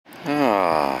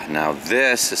Now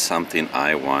this is something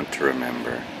I want to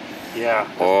remember. Yeah.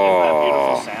 Oh, that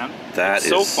beautiful sand. It's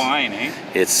so fine, eh?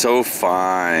 It's so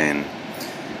fine.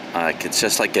 It's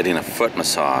just like getting a foot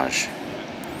massage.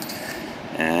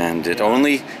 And it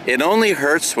only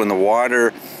hurts when the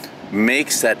water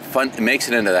makes it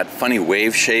into that funny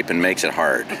wave shape and makes it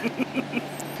hard.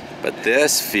 But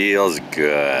this feels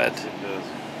good. It does.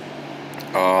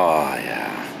 Oh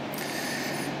yeah.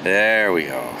 There we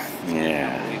go.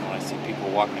 Yeah. I can't believe when I see people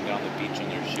walking down the beach in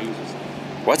their shoes.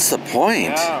 What's the point?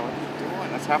 Yeah, what are you doing?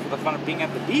 That's half of the fun of being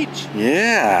at the beach.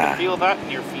 Yeah. You can feel that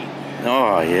in your feet.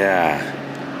 Oh yeah.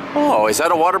 Oh, is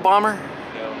that a water bomber?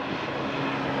 Yeah.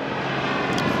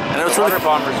 And it was The water really,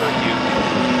 bombers are huge.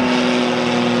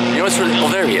 you know what's really, oh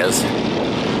there he is.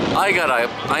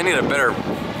 I need a better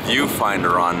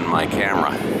viewfinder on my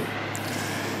camera.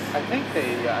 I think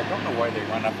they, I don't know why they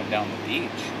run up and down the beach.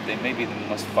 They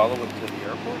must follow it to the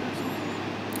airport or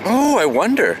something. Oh, I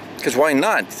wonder. Because why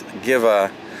not give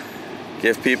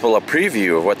people a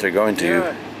preview of what they're going to?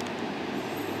 Yeah.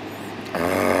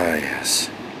 Ah, yes.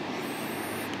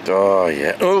 Oh,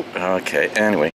 yeah. Oh, okay. Anyway.